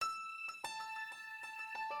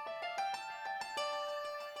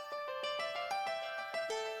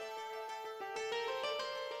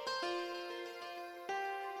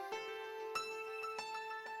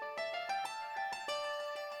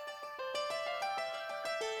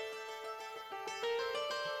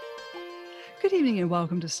Good evening and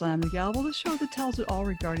welcome to Slam the Gavel, the show that tells it all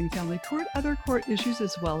regarding family court, other court issues,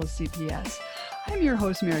 as well as CPS. I'm your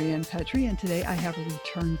host, Marianne Petrie, and today I have a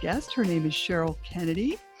return guest. Her name is Cheryl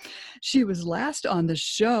Kennedy. She was last on the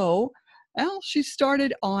show. Well, she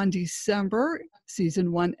started on December,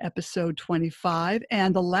 season 1, episode 25,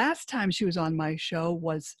 and the last time she was on my show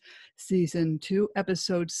was season 2,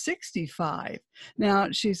 episode 65.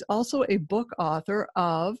 Now, she's also a book author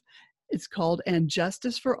of it's called And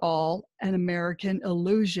Justice for All, An American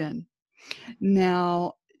Illusion.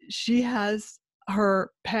 Now, she has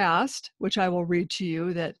her past, which I will read to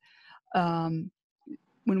you, that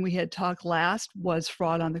when we had talked last was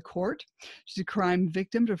fraud on the court. She's a crime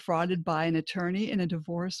victim defrauded by an attorney in a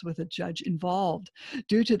divorce with a judge involved.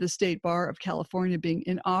 Due to the State Bar of California being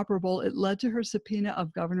inoperable, it led to her subpoena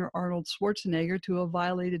of Governor Arnold Schwarzenegger to a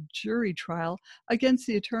violated jury trial against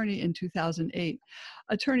the attorney in 2008.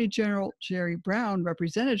 Attorney General Jerry Brown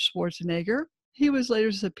represented Schwarzenegger. He was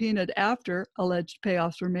later subpoenaed after alleged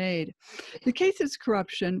payoffs were made. The case's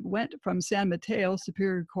corruption went from San Mateo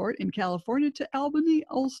Superior Court in California to Albany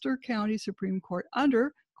Ulster County Supreme Court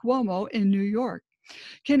under Cuomo in New York.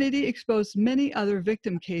 Kennedy exposed many other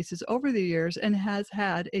victim cases over the years and has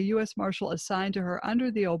had a U.S. Marshal assigned to her under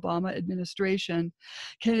the Obama administration.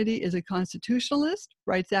 Kennedy is a constitutionalist,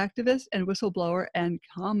 rights activist, and whistleblower, and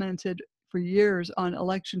commented for years on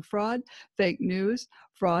election fraud, fake news,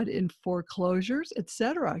 fraud in foreclosures,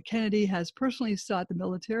 etc. Kennedy has personally sought the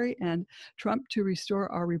military and Trump to restore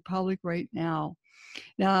our republic right now.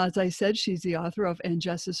 Now, as I said, she's the author of And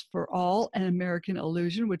Justice for All, An American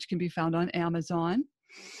Illusion, which can be found on Amazon.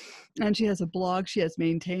 And she has a blog she has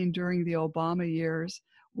maintained during the Obama years,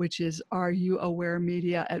 which is Are You Aware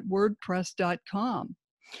Media at WordPress.com.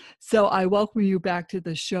 So I welcome you back to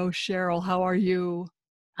the show, Cheryl. How are you?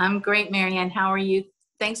 I'm great, Marianne. How are you?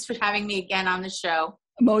 Thanks for having me again on the show.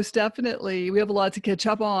 Most definitely. We have a lot to catch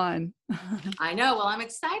up on. I know. Well, I'm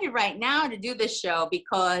excited right now to do this show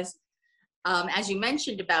because, as you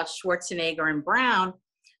mentioned about Schwarzenegger and Brown,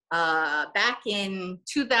 back in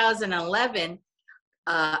 2011,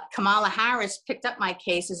 Kamala Harris picked up my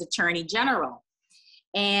case as Attorney General.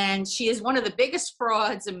 And she is one of the biggest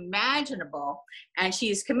frauds imaginable. And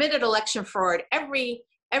she's committed election fraud every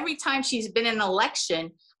time she's been in an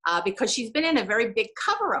election, because she's been in a very big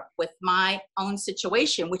cover-up with my own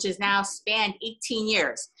situation, which has now spanned 18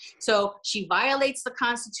 years. So she violates the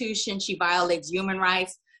Constitution, she violates human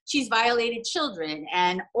rights, she's violated children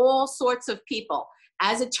and all sorts of people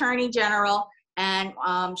as Attorney General. And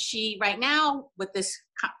she, right now, with this,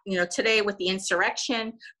 today with the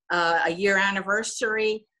insurrection, a year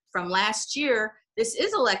anniversary from last year, this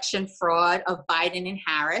is election fraud of Biden and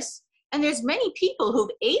Harris. And there's many people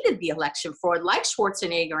who've aided the election fraud, like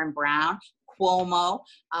Schwarzenegger and Brown, Cuomo.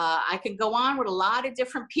 I could go on with a lot of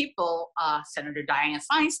different people, Senator Dianne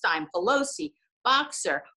Feinstein, Pelosi,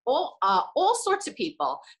 Boxer, all sorts of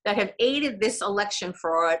people that have aided this election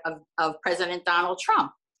fraud of President Donald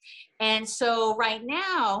Trump. And so right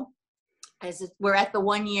now, as we're at the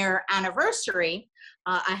 1-year anniversary,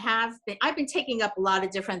 I've been taking up a lot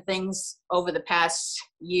of different things over the past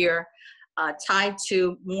year, tied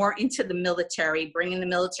to more into the military, bringing the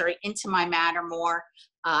military into my matter more.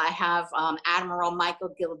 I have Admiral Michael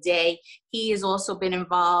Gilday. He has also been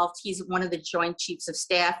involved. He's one of the Joint Chiefs of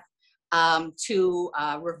Staff to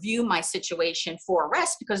review my situation for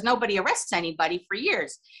arrest, because nobody arrests anybody for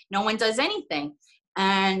years. No one does anything.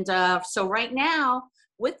 And so right now,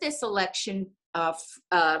 with this election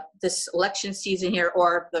season here,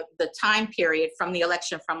 or the time period from the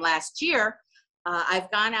election from last year, I've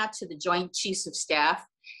gone out to the Joint Chiefs of Staff,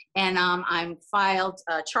 and I'm filed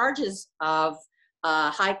charges of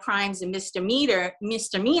high crimes and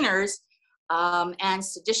misdemeanors and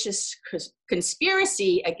seditious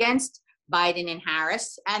conspiracy against Biden and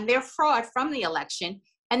Harris and their fraud from the election.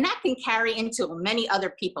 And that can carry into many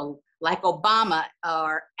other people like Obama,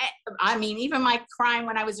 even my crime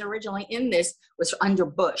when I was originally in this was under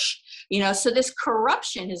Bush. So this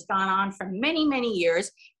corruption has gone on for many, many years,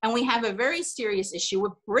 and we have a very serious issue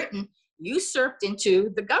with Britain usurped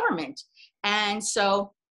into the government. And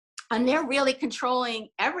they're really controlling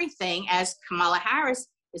everything, as Kamala Harris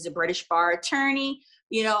is a British bar attorney,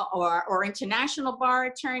 or international bar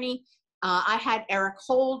attorney. I had Eric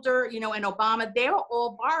Holder, and Obama, they were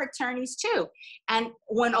all bar attorneys too. And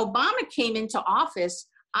when Obama came into office,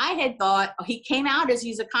 I had thought he came out as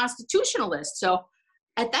he's a constitutionalist. So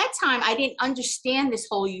at that time, I didn't understand this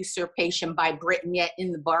whole usurpation by Britain yet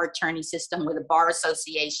in the bar attorney system with the bar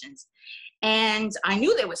associations. And I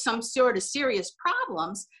knew there was some sort of serious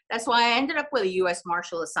problems. That's why I ended up with a U.S.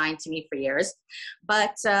 Marshal assigned to me for years.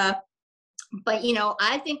 But But, you know,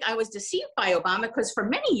 I think I was deceived by Obama, because for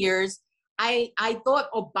many years, I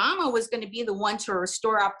thought Obama was going to be the one to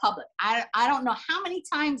restore our public. I don't know how many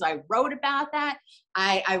times I wrote about that.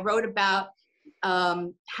 I wrote about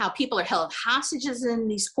how people are held hostages in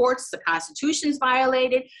these courts. The Constitution is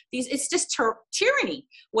violated. It's just tyranny.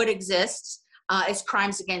 What exists is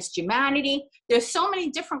crimes against humanity. There's so many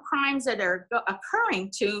different crimes that are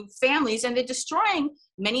occurring to families, and they're destroying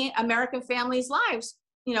many American families' lives,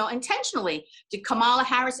 you know, intentionally. Did Kamala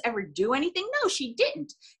Harris ever do anything? No, she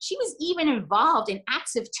didn't. She was even involved in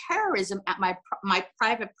acts of terrorism at my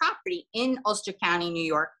private property in Ulster County, New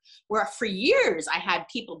York, where for years I had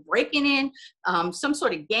people breaking in, some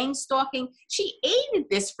sort of gang stalking. She aided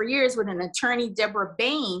this for years with an attorney, Deborah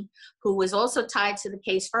Bain, who was also tied to the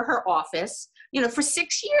case for her office, you know, for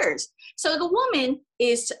 6 years. So the woman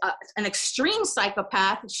is an extreme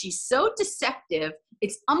psychopath. She's so deceptive.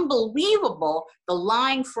 It's unbelievable the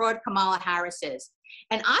lying fraud Kamala Harris is.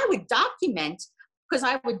 And I would document, because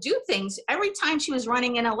I would do things every time she was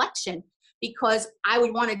running an election, because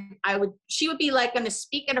she would be like going to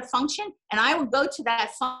speak at a function, and I would go to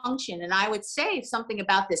that function and I would say something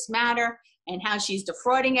about this matter and how she's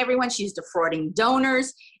defrauding everyone. She's defrauding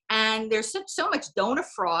donors, and there's so much donor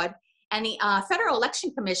fraud. And the Federal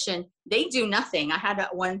Election Commission, they do nothing. I had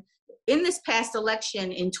one in this past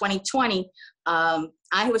election in 2020.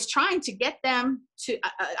 I was trying to get them to,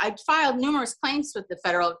 I filed numerous claims with the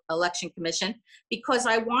Federal Election Commission because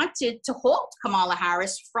I wanted to halt Kamala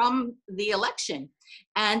Harris from the election.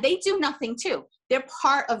 And they do nothing too. They're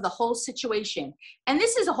part of the whole situation. And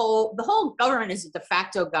this is the whole government is a de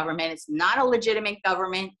facto government. It's not a legitimate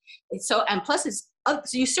government. And plus it's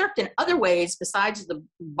usurped in other ways besides the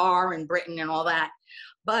bar in Britain and all that.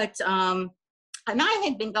 But, and I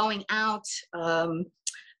had been going out,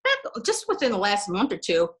 just within the last month or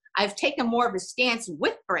two, I've taken more of a stance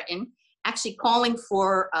with Britain, actually calling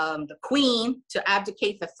for the Queen to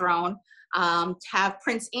abdicate the throne, to have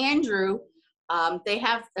Prince Andrew. They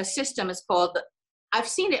have a system, it's called, I've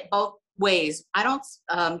seen it both ways.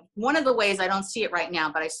 One of the ways I don't see it right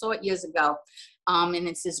now, but I saw it years ago. And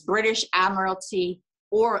it's this British Admiralty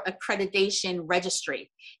or Accreditation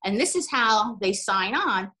Registry. And this is how they sign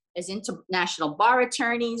on as international bar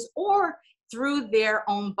attorneys or through their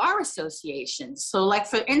own bar associations. So like,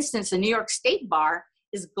 for instance, the New York State Bar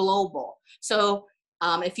is global. So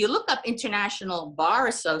if you look up International Bar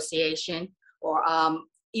Association, or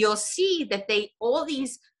you'll see that all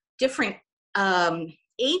these different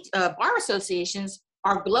bar associations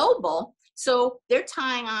are global. So they're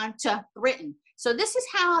tying on to Britain. So this is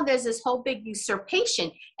how there's this whole big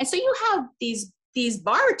usurpation. And so you have these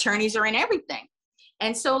bar attorneys are in everything.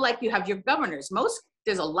 And so like you have your governors,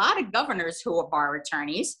 there's a lot of governors who are bar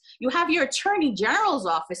attorneys. You have your attorney general's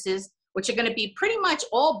offices, which are going to be pretty much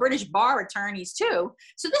all British bar attorneys too.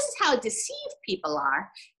 So this is how deceived people are.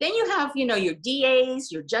 Then you have, you know, your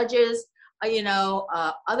DAs, your judges,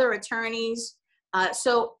 other attorneys.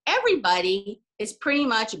 So everybody is pretty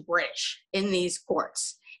much British in these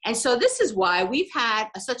courts. And so this is why we've had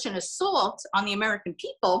such an assault on the American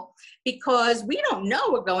people, because we don't know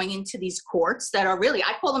we're going into these courts that are really,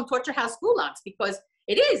 I call them torture house gulags, because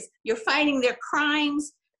it is, you're fighting their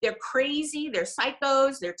crimes, they're crazy, they're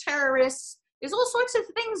psychos, they're terrorists. There's all sorts of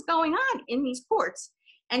things going on in these courts.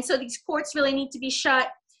 And so these courts really need to be shut.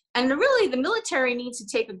 And really the military needs to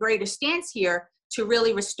take a greater stance here to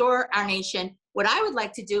really restore our nation. What I would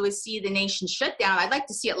like to do is see the nation shut down. I'd like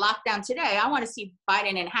to see it locked down today. I want to see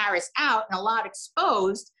Biden and Harris out and a lot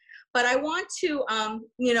exposed. But I want to,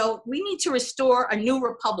 we need to restore a new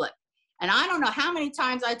republic. And I don't know how many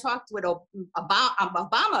times I talked with Obama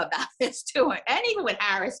about this too, and even with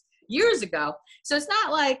Harris years ago. So it's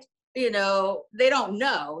not like, they don't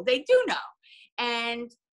know. They do know.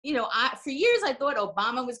 And, for years I thought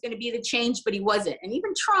Obama was going to be the change, but he wasn't. And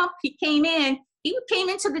even Trump, he came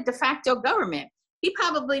into the de facto government. He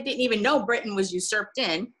probably didn't even know Britain was usurped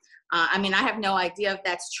in. I have no idea if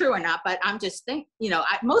that's true or not, but I'm just thinking,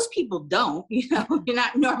 most people don't, you're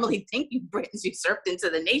not normally thinking Britain's usurped into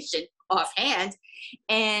the nation offhand.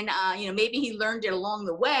 And, maybe he learned it along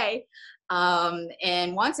the way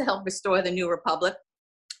and wants to help restore the new republic.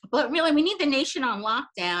 But really, we need the nation on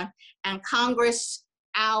lockdown and Congress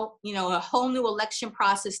out, a whole new election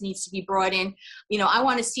process needs to be brought in. I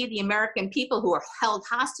want to see the American people who are held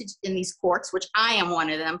hostage in these courts, which I am one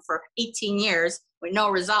of them for 18 years with no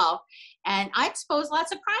resolve. And I expose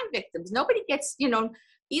lots of crime victims. Nobody gets,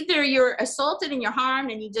 either you're assaulted and you're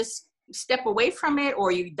harmed and you just step away from it,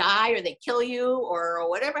 or you die or they kill you or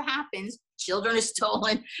whatever happens. Children are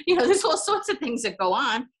stolen. There's all sorts of things that go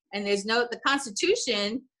on. And the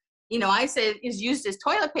Constitution, I say is used as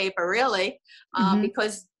toilet paper, really,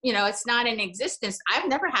 because, it's not in existence. I've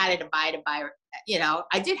never had it abided by,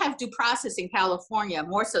 I did have due process in California,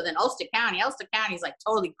 more so than Ulster County. Ulster County is like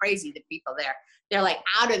totally crazy, the people there. They're like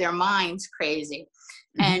out of their minds crazy.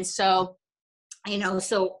 And so,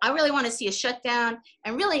 so I really want to see a shutdown,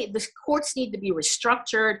 and really the courts need to be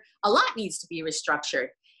restructured. A lot needs to be restructured.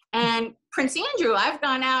 And Prince Andrew, I've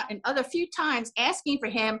gone out and other few times asking for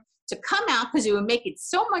him to come out, because it would make it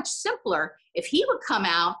so much simpler if he would come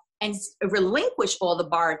out and relinquish all the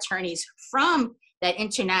bar attorneys from that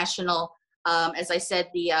international, as I said,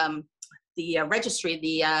 the registry,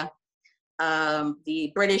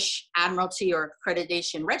 the British Admiralty or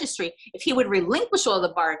Accreditation Registry. If he would relinquish all the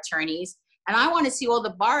bar attorneys, and I want to see all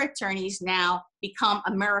the bar attorneys now become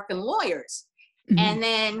American lawyers, and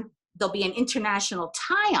then there'll be an international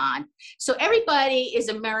tie-on, so everybody is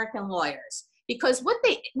American lawyers. Because what's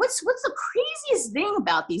the craziest thing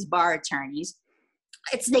about these bar attorneys?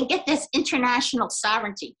 It's they get this international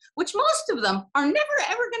sovereignty, which most of them are never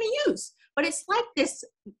ever going to use. But it's like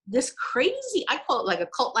this crazy, I call it like a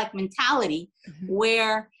cult-like mentality,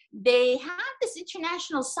 where they have this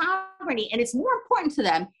international sovereignty, and it's more important to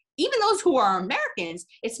them, even those who are Americans,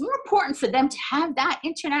 it's more important for them to have that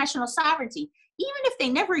international sovereignty, even if they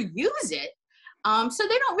never use it. So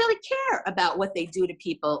they don't really care about what they do to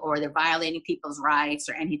people, or they're violating people's rights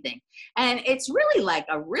or anything. And it's really like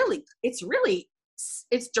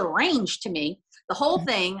it's deranged to me, the whole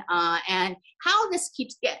thing, and how they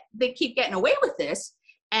keep getting away with this.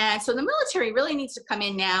 And so the military really needs to come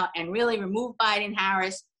in now and really remove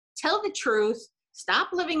Biden-Harris, tell the truth, stop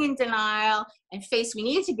living in denial, and we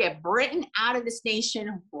need to get Britain out of this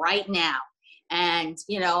nation right now. And,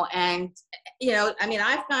 I mean,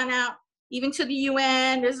 I've gone out even to the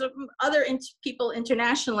UN, there's other people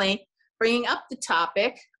internationally bringing up the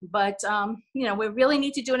topic, but, we really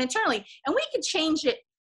need to do it internally. And we can change it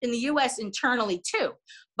in the US internally too.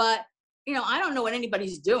 But, I don't know what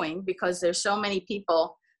anybody's doing, because there's so many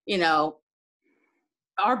people,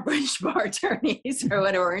 are British bar attorneys or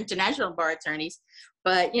whatever, international bar attorneys.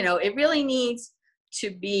 But, it really needs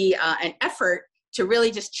to be an effort to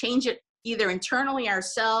really just change it either internally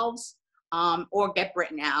ourselves, or get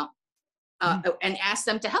Britain out. And ask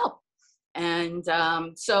them to help. And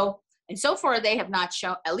so far they have not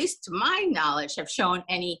shown, at least to my knowledge, have shown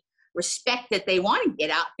any respect that they want to get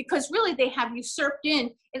out, because really they have usurped in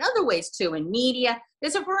other ways too, in media.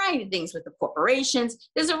 There's a variety of things with the corporations.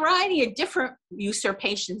 There's a variety of different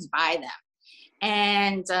usurpations by them.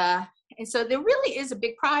 And so there really is a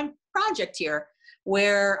big project here,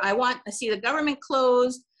 where I want to see the government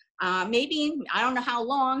closed, maybe, I don't know how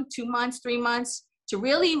long, 2 months, 3 months, to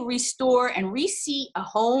really restore and reseat a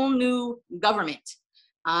whole new government,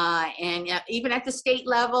 and even at the state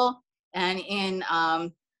level, and in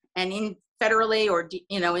federally, or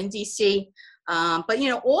in DC. But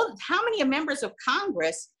how many members of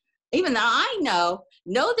Congress, even though I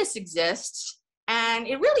know this exists, and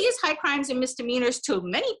it really is high crimes and misdemeanors to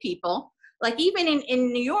many people. Like even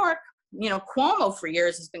in New York, Cuomo for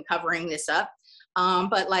years has been covering this up.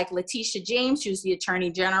 But like Letitia James, who's the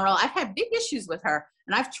Attorney General, I've had big issues with her,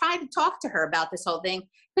 and I've tried to talk to her about this whole thing,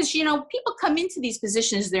 because, people come into these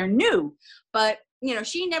positions, they're new, but,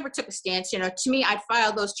 she never took a stance. To me, I'd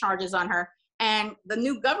file those charges on her. And the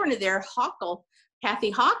new governor there,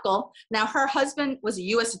 Kathy Hochul, now her husband was a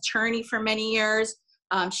U.S. attorney for many years.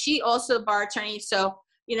 She also a bar attorney. So,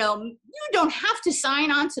 you don't have to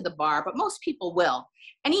sign on to the bar, but most people will.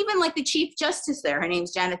 And even like the Chief Justice there, her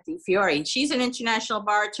name's Janet DeFiore. She's an international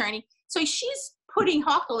bar attorney. So she's putting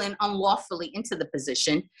Hochul in unlawfully into the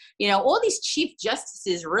position. All these Chief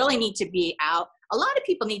Justices really need to be out. A lot of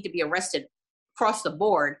people need to be arrested across the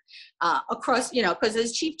board, because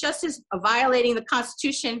as Chief Justice are violating the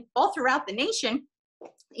Constitution all throughout the nation,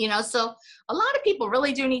 so a lot of people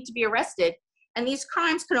really do need to be arrested. And these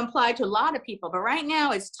crimes could apply to a lot of people. But right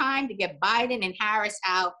now it's time to get Biden and Harris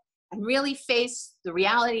out and really face the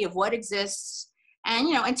reality of what exists, and,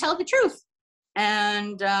 and tell the truth.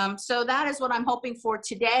 And so that is what I'm hoping for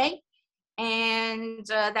today, and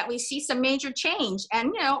that we see some major change.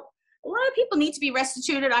 And, a lot of people need to be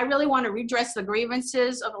restituted. I really want to redress the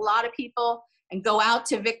grievances of a lot of people and go out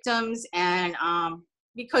to victims, and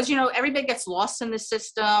because, everybody gets lost in the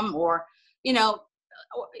system, or,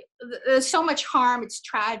 there's so much harm. It's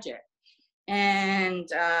tragic. And,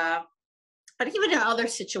 but even in other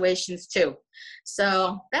situations too.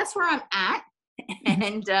 So that's where I'm at.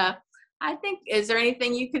 And I think, is there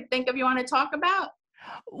anything you could think of you want to talk about?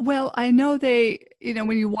 Well, I know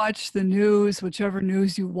when you watch the news, whichever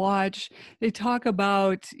news you watch, they talk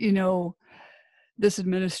about, this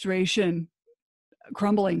administration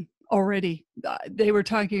crumbling already. They were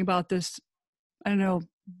talking about this, I don't know,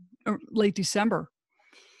 late December.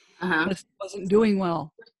 Uh-huh. This wasn't doing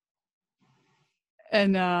well.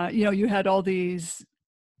 And, you had all these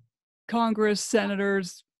Congress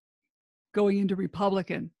senators going into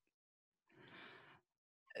Republican.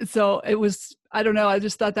 So it was, I don't know, I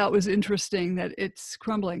just thought that was interesting that it's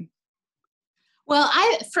crumbling. Well,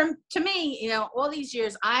 to me, all these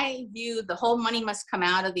years, I view the whole money must come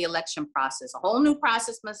out of the election process. A whole new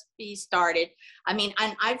process must be started. I mean,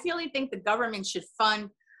 and I really think the government should fund,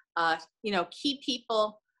 key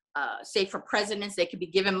people, say for presidents, they could be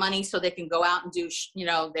given money so they can go out and do,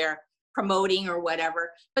 their promoting or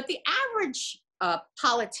whatever. But the average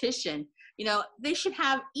politician, they should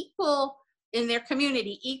have equal in their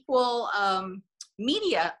community, equal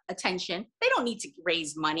media attention. They don't need to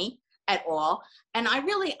raise money at all. And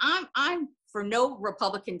I'm for no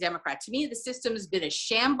Republican Democrat. To me, the system has been a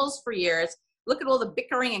shambles for years. Look at all the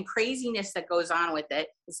bickering and craziness that goes on with it.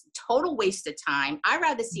 It's a total waste of time. I'd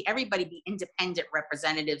rather see everybody be independent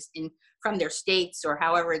representatives from their states or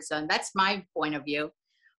however it's done. That's my point of view.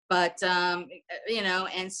 But,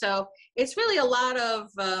 and so it's really a lot of,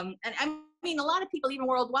 and I mean, a lot of people, even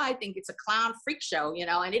worldwide, think it's a clown freak show,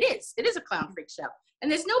 and it is a clown freak show.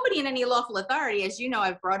 And there's nobody in any lawful authority, as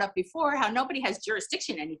I've brought up before, how nobody has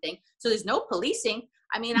jurisdiction in anything. So there's no policing.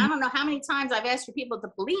 I mean, I don't know how many times I've asked for people to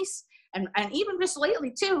police, and even just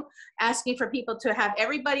lately too, asking for people to have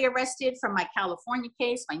everybody arrested from my California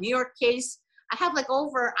case, my New York case. I have like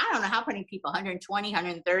over, I don't know how many people, 120,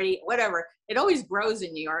 130, whatever. It always grows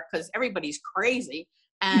in New York because everybody's crazy.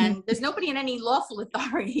 And there's nobody in any lawful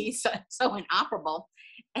authority so inoperable.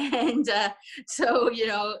 And there's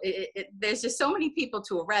just so many people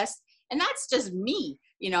to arrest. And that's just me.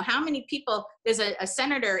 How many people, there's a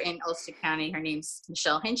senator in Ulster County, her name's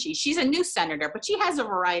Michelle Hinchy. She's a new senator, but she has a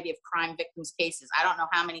variety of crime victims cases. I don't know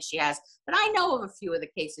how many she has, but I know of a few of the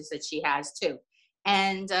cases that she has too.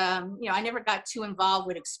 And, I never got too involved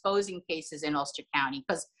with exposing cases in Ulster County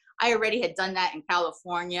because I already had done that in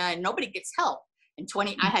California and nobody gets help.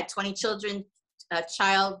 I had 20 children,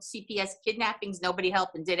 child CPS kidnappings, nobody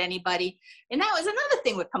helped and did anybody. And that was another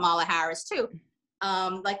thing with Kamala Harris too.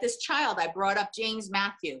 Like this child I brought up, James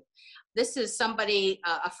Matthew. This is somebody,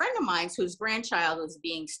 a friend of mine's whose grandchild was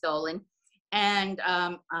being stolen. And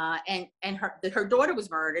her daughter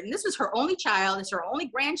was murdered. And this was her only child. It's her only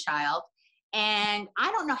grandchild. And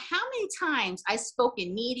I don't know how many times I spoke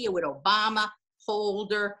in media with Obama,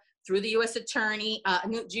 Holder, through the U.S. attorney, not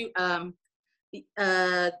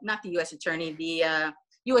the U.S. attorney, the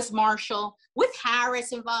U.S. Marshal, with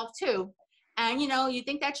Harris involved too. And, you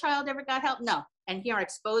think that child ever got help? No. And here I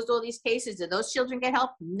exposed all these cases. Did those children get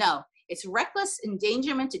help? No. It's reckless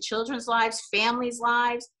endangerment to children's lives, families'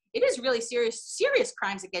 lives. It is really serious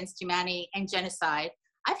crimes against humanity and genocide.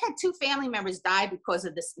 I've had 2 family members die because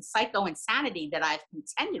of this psycho insanity that I've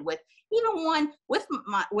contended with. Even one with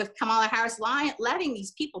Kamala Harris letting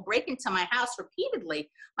these people break into my house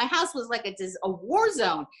repeatedly. My house was like a war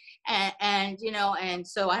zone. And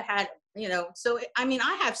so I had,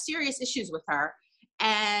 I have serious issues with her.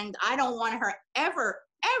 And I don't want her ever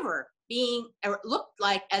being looked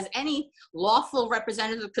like as any lawful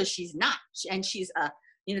representative because she's not. And she's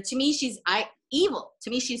to me, she's evil. To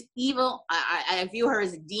me, she's evil. I view her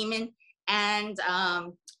as a demon, and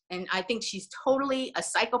I think she's totally a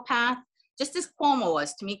psychopath, just as Cuomo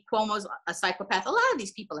was. To me, Cuomo's a psychopath. A lot of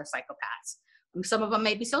these people are psychopaths. Some of them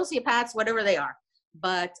may be sociopaths, whatever they are.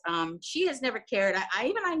 But she has never cared.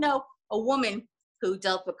 I know a woman who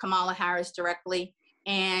dealt with Kamala Harris directly,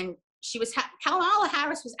 and Kamala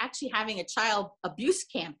Harris was actually having a child abuse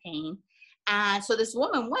campaign. And so this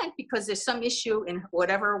woman went because there's some issue in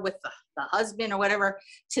whatever with the husband or whatever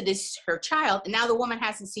to her child. And now the woman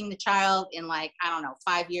hasn't seen the child in 5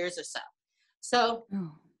 years or so. So,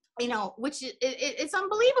 which it's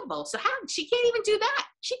unbelievable. So she can't even do that.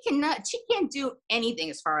 She can't do anything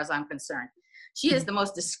as far as I'm concerned. She is the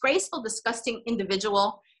most disgraceful, disgusting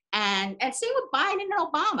individual. And same with Biden and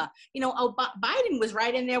Obama. Biden was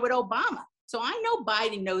right in there with Obama. So I know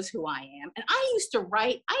Biden knows who I am. And I used to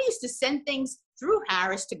send things through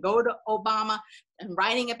Harris to go to Obama and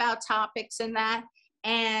writing about topics and that.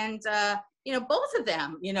 And, both of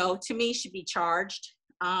them, to me should be charged,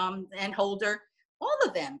 and Holder, all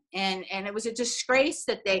of them. And it was a disgrace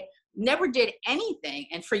that they never did anything.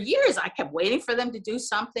 And for years, I kept waiting for them to do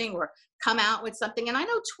something or come out with something. And I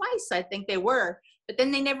know twice, I think they were, but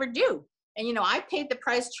then they never do. And, I paid the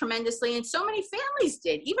price tremendously, and so many families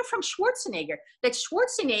did, even from Schwarzenegger. That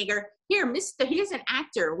Schwarzenegger, he's an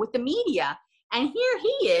actor with the media, and here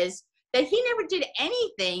he is that he never did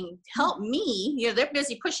anything to help me. You know, they're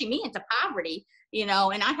busy pushing me into poverty, you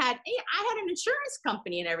know, and I had an insurance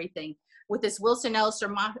company and everything with this Wilson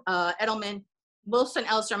Elser Edelman, Wilson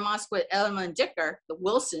Elser Moskowitz Edelman Dicker, the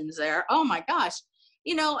Wilsons there. Oh my gosh,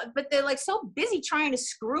 you know, but they're like so busy trying to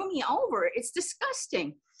screw me over. It's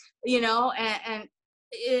disgusting, you know, and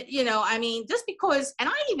it, you know, I mean, just because, and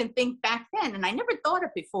I even think back then, and I never thought it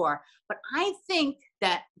before, but I think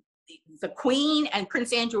that the Queen and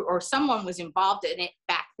Prince Andrew or someone was involved in it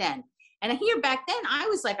back then. And here back then, I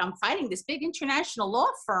was like, I'm fighting this big international law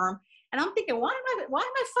firm, and I'm thinking, why am I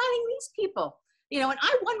fighting these people? You know, and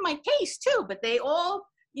I won my case too, but they all,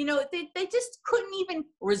 you know, they just couldn't even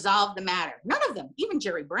resolve the matter. None of them, even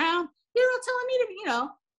Jerry Brown, they're all telling me to,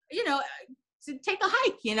 you know, to take a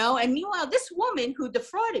hike, you know. And meanwhile, this woman who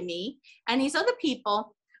defrauded me and these other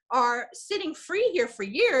people are sitting free here for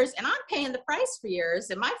years, and I'm paying the price for years,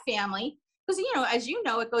 and my family, because, you know, as you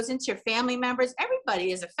know, it goes into your family members.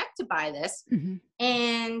 Everybody is affected by this. Mm-hmm.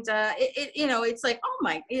 And you know, it's like, oh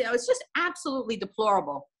my, you know, it's just absolutely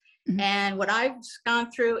deplorable. Mm-hmm. And what I've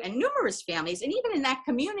gone through, and numerous families, and even in that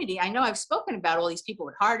community, I know I've spoken about all these people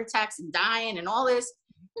with heart attacks and dying and all this,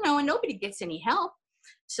 you know, and nobody gets any help.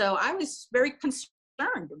 So I was very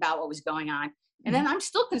concerned about what was going on. And then I'm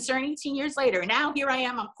still concerned 18 years later. And now here I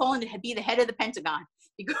am, I'm calling to be the head of the Pentagon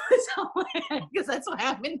because that's why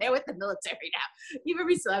I'm in there with the military now. Even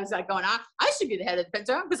recently, I was like going, I should be the head of the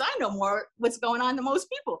Pentagon because I know more what's going on than most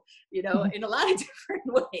people, you know, in a lot of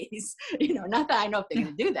different ways. You know, not that I know if they're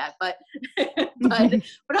going to do that, but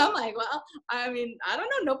I'm like, well, I mean, I don't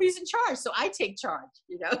know. Nobody's in charge, so I take charge,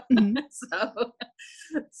 you know.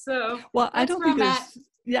 So well, I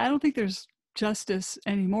don't think there's justice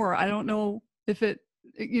anymore. I don't know if it,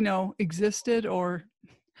 you know, existed, or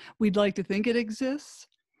we'd like to think it exists.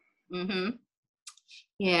 Mm-hmm.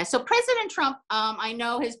 Yeah. So President Trump, I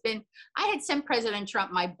know I had sent President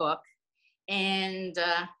Trump my book and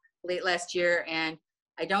late last year, and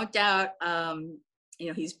I don't doubt, you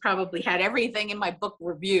know, he's probably had everything in my book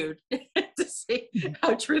reviewed to see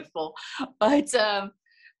how truthful. But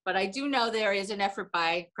I do know there is an effort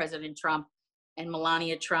by President Trump and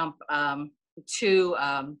Melania Trump to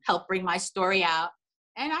help bring my story out.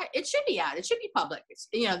 And it should be out. It should be public. It's,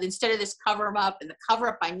 you know, instead of this cover up and the cover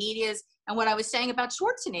up by medias. And what I was saying about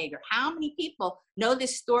Schwarzenegger, how many people know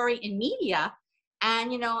this story in media,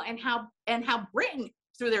 and, you know, and how Britain,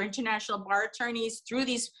 through their international bar attorneys, through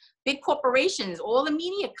these big corporations, all the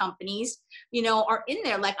media companies, you know, are in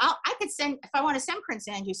there. Like I could send, if I want to send Prince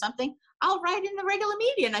Andrew something, I'll write in the regular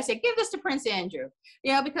media and I say, give this to Prince Andrew,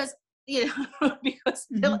 you know, because because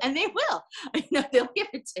and they will, you know, they'll give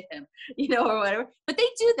it to him, you know, or whatever. But they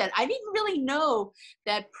do that. I didn't really know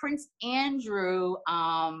that Prince Andrew.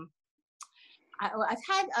 I've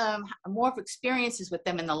had more of experiences with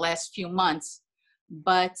them in the last few months,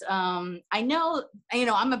 but I know, you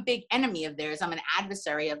know, I'm a big enemy of theirs. I'm an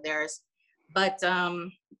adversary of theirs, but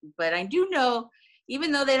I do know,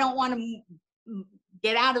 even though they don't want to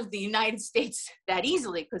get out of the United States that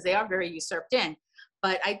easily because they are very usurped in.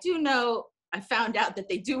 But I do know, I found out that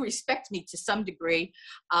they do respect me to some degree,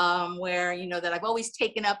 where, you know, that I've always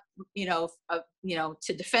taken up, you know,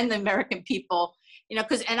 to defend the American people, you know,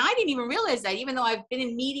 and I didn't even realize that, even though I've been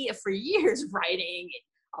in media for years writing,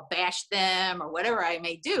 I'll bash them or whatever I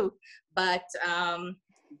may do. But so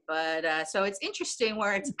it's interesting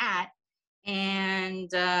where it's at. And,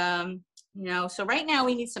 you know, so right now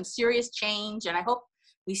we need some serious change, and I hope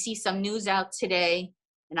we see some news out today.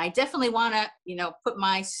 And I definitely want to, you know, put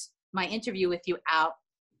my interview with you out,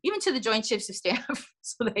 even to the Joint Chiefs of Staff,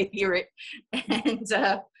 so they hear it. And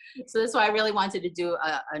so that's why I really wanted to do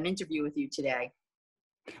an interview with you today.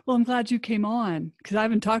 Well, I'm glad you came on because I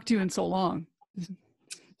haven't talked to you in so long.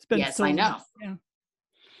 It's been yes, so I know. long. Yeah.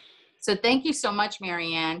 So thank you so much,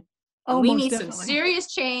 Marianne. Oh, we need definitely some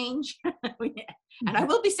serious change. And I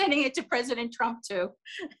will be sending it to President Trump too.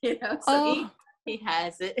 You know, so he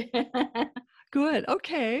has it. Good.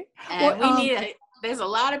 Okay. And well, there's a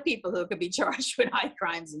lot of people who could be charged with high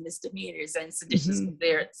crimes and misdemeanors and seditious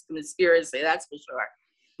conspiracy. That's for sure.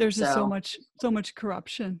 There's just so much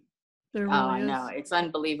corruption. There really is. I know. It's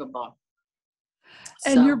unbelievable.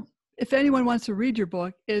 And if anyone wants to read your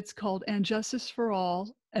book, it's called And Justice for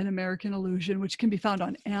All, An American Illusion, which can be found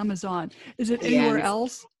on Amazon. Is it anywhere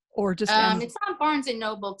else, or just Amazon? It's on Barnes and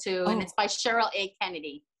Noble too, and it's by Cheryl A.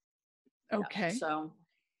 Kennedy. Okay. So.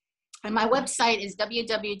 And my website is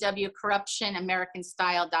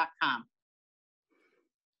www.corruptionamericanstyle.com.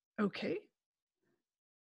 Okay.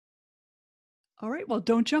 All right. Well,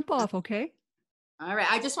 don't jump off, okay? All right.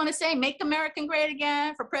 I just want to say, make America great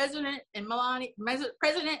again for President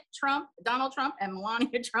President Trump, Donald Trump, and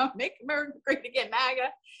Melania Trump. Make America great again, MAGA,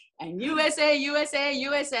 and USA, USA,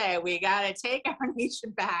 USA. We got to take our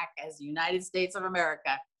nation back as the United States of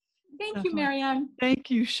America. Thank you, Definitely. Marianne. Thank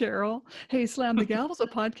you, Cheryl. Hey, Slam the Gavel is a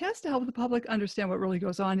podcast to help the public understand what really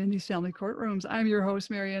goes on in these family courtrooms. I'm your host,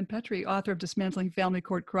 Marianne Petrie, author of Dismantling Family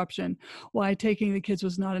Court Corruption, Why Taking the Kids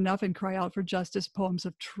Was Not Enough, and Cry Out for Justice, Poems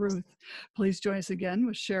of Truth. Please join us again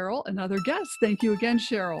with Cheryl and other guests. Thank you again,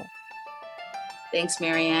 Cheryl. Thanks,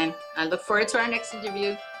 Marianne. I look forward to our next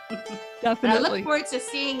interview. Definitely. And I look forward to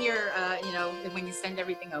seeing your, when you send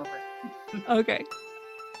everything over. Okay.